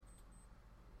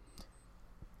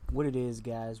What it is,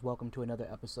 guys, welcome to another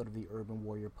episode of the Urban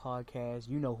Warrior Podcast.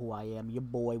 You know who I am, your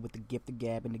boy with the gift of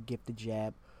gab and the gift of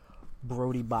jab,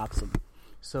 Brody Boxing.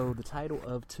 So the title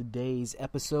of today's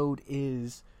episode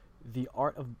is The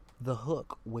Art of the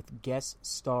Hook with guest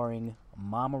starring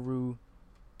Mamoru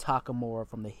Takamura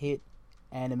from the hit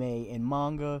anime and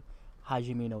manga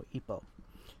Hajime no Ippo.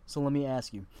 So let me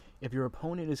ask you, if your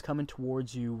opponent is coming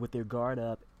towards you with their guard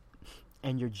up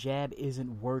and your jab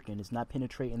isn't working, it's not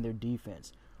penetrating their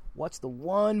defense, what's the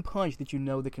one punch that you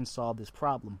know that can solve this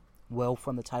problem? Well,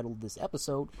 from the title of this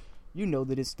episode, you know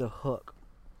that it's the hook.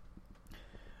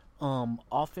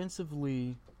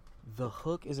 Offensively, the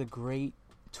hook is a great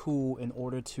tool in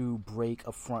order to break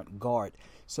a front guard.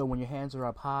 So when your hands are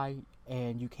up high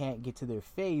and you can't get to their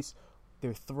face,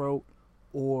 their throat,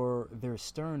 or their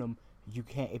sternum,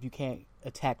 if you can't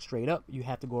attack straight up, you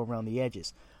have to go around the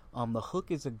edges. The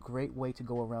hook is a great way to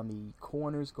go around the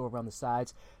corners, go around the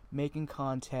sides, making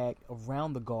contact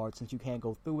around the guard since you can't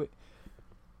go through it,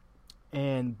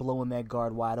 and blowing that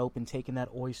guard wide open, taking that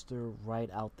oyster right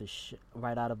out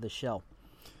of the shell.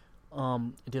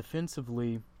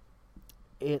 Defensively,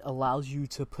 it allows you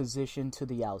to position to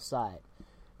the outside.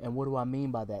 And what do I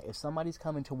mean by that? If somebody's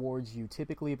coming towards you,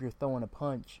 typically if you're throwing a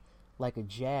punch like a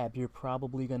jab, you're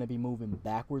probably going to be moving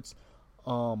backwards,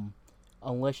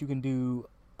 unless you can do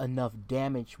enough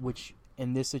damage, which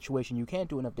in this situation you can't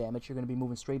do enough damage. You're going to be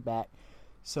moving straight back.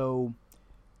 So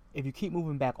if you keep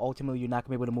moving back, ultimately you're not going to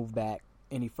be able to move back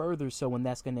any further. So when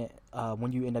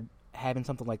you end up having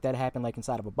something like that happen, like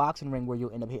inside of a boxing ring where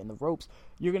you'll end up hitting the ropes,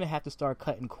 you're going to have to start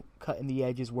cutting the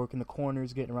edges, working the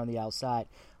corners, getting around the outside.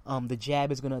 The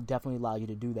jab is going to definitely allow you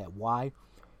to do that. Why?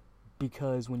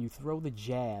 Because when you throw the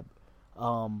jab,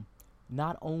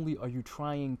 not only are you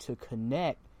trying to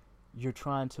connect, you're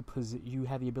trying to you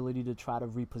have the ability to try to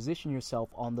reposition yourself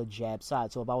on the jab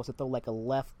side. So if I was to throw like a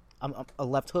left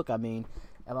hook, if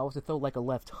I was to throw like a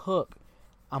left hook,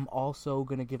 I'm also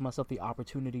going to give myself the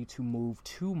opportunity to move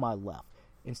to my left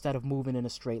instead of moving in a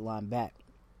straight line back.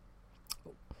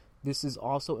 This is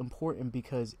also important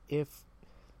because if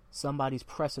somebody's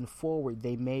pressing forward,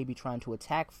 they may be trying to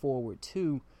attack forward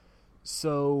too.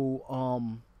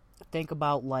 So, think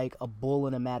about like a bull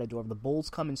and a matador. If the bull's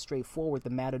coming straight forward,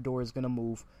 the matador is going to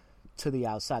move to the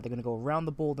outside. They're going to go around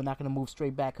the bull. They're not going to move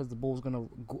straight back because the bull's going to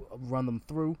run them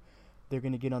through. They're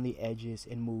going to get on the edges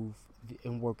and move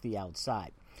and work the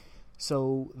outside.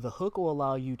 So the hook will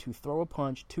allow you to throw a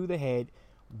punch to the head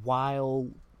while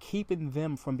keeping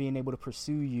them from being able to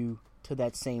pursue you to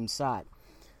that same side.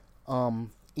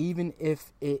 Even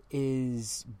if it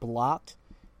is blocked,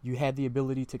 you have the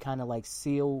ability to kind of like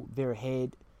seal their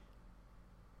head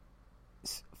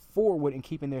forward and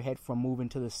keeping their head from moving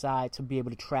to the side to be able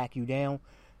to track you down.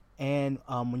 And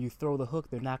when you throw the hook,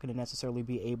 they're not going to necessarily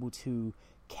be able to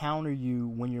counter you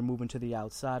when you're moving to the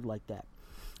outside like that.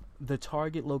 The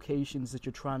target locations that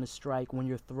you're trying to strike when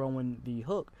you're throwing the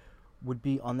hook would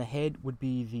be on the head, would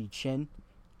be the chin,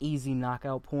 easy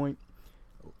knockout point,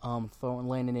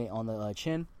 landing it on the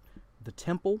chin, the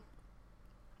temple,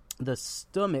 the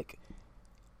stomach,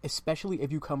 especially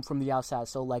if you come from the outside.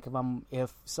 So like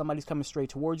if somebody's coming straight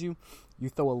towards you, you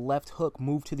throw a left hook,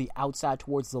 move to the outside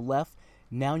towards the left.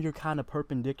 Now you're kind of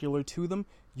perpendicular to them.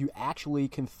 You actually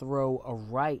can throw a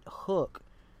right hook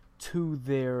to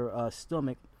their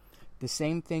stomach. The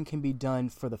same thing can be done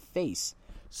for the face.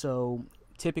 So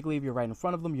typically if you're right in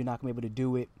front of them, you're not going to be able to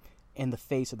do it in the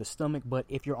face or the stomach. But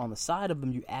if you're on the side of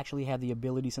them, you actually have the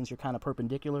ability, since you're kind of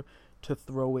perpendicular, to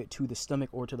throw it to the stomach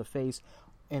or to the face.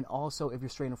 And also, if you're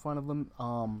straight in front of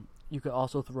them, you could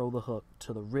also throw the hook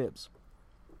to the ribs.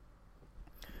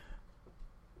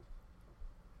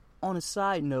 On a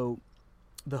side note,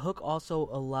 the hook also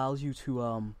allows you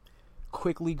to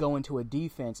quickly go into a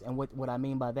defense. And what I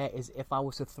mean by that is if I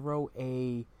was to throw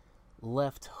a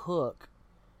left hook,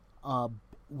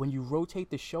 when you rotate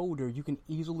the shoulder, you can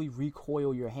easily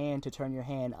recoil your hand to turn your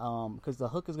hand, because the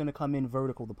hook is going to come in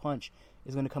vertical. The punch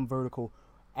is going to come vertical.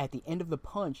 At the end of the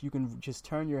punch, you can just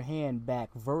turn your hand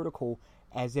back vertical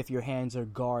as if your hands are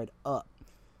guard up.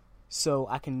 So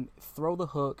I can throw the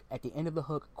hook. At the end of the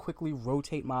hook, quickly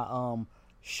rotate my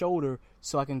shoulder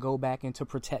so I can go back into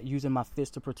using my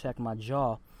fist to protect my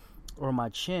jaw or my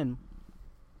chin.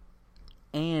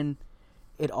 And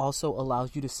it also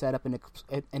allows you to set up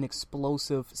an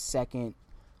explosive second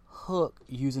hook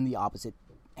using the opposite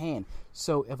hand.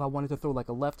 So if I wanted to throw like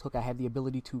a left hook, I have the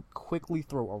ability to quickly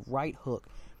throw a right hook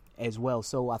as well.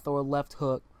 So I throw a left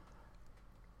hook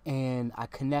and I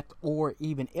connect, or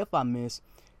even if I miss,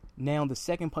 now the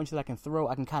second punch that I can throw,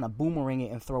 I can kind of boomerang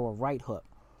it and throw a right hook.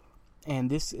 And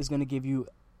this is going to give you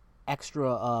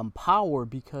extra power,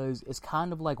 because it's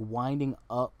kind of like winding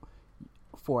up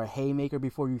for a haymaker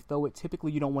before you throw it.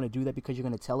 Typically, you don't want to do that because you're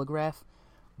going to telegraph.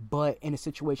 But in a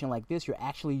situation like this, you're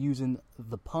actually using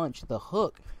the punch, the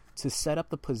hook, to set up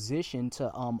the position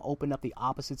to open up the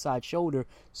opposite side shoulder.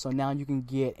 So now you can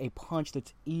get a punch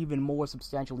that's even more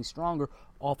substantially stronger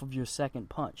off of your second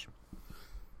punch.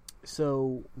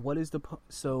 So what is the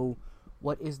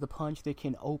punch that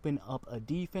can open up a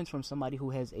defense from somebody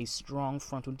who has a strong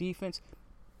frontal defense?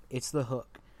 It's the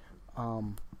hook.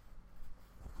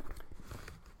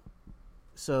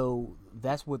 So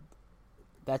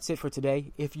that's it for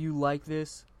today. If you like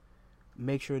this,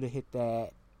 make sure to hit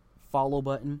that follow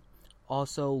button.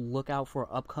 Also, look out for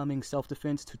upcoming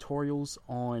self-defense tutorials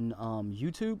on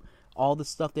YouTube. All the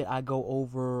stuff that I go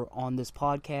over on this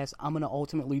podcast, I'm going to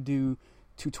ultimately do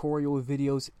tutorial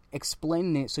videos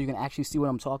explaining it so you can actually see what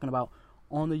I'm talking about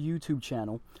on the YouTube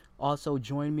channel. Also,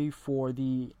 join me for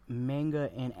the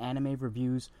manga and anime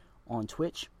reviews on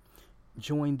Twitch.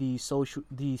 Join the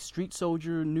Street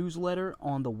Soldier newsletter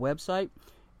on the website,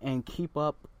 and keep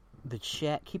the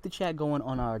chat going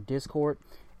on our Discord.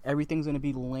 Everything's going to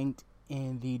be linked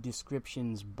in the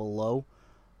descriptions below.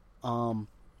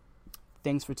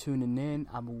 Thanks for tuning in.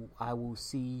 I will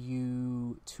see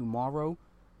you tomorrow.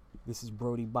 This is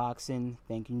Brody Boxing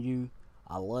thanking you.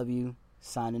 I love you.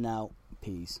 Signing out.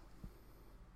 Peace.